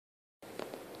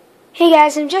Hey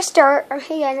guys, I'm just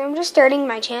starting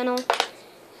my channel.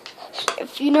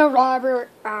 If you know Robert,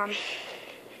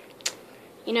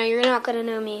 you're not gonna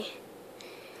know me.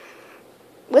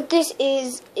 What this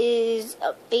is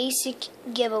a basic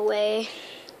giveaway.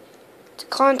 It's a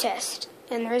contest,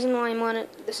 and the reason why I'm on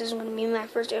it, this is gonna be my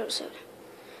first episode.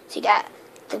 So you got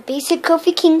the basic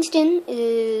Kofi Kingston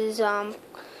is you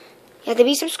have to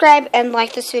be subscribed and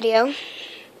like this video.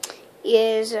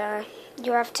 Is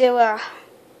you have to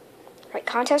write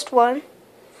contest 1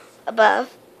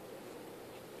 above.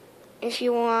 If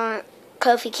you want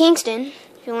Kofi Kingston,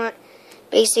 if you want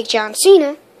basic John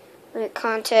Cena, write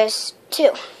contest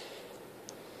 2.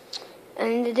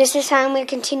 And this is how I'm going to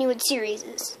continue with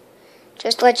series.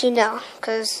 Just to let you know,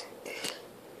 because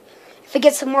if it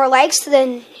gets some more likes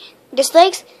than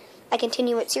dislikes, I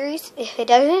continue with series. If it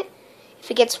doesn't,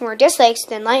 if it gets more dislikes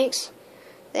than likes,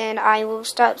 then I will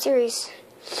stop series.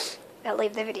 I'll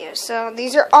leave the video. So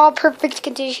these are all perfect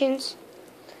conditions.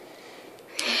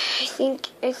 I think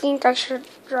I should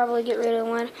probably get rid of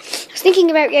one. I was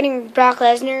thinking about getting Brock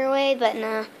Lesnar away, but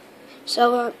no.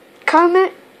 So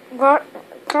comment,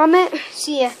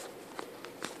 see ya.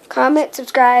 Comment,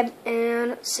 subscribe,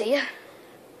 and see ya.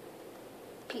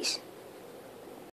 Peace.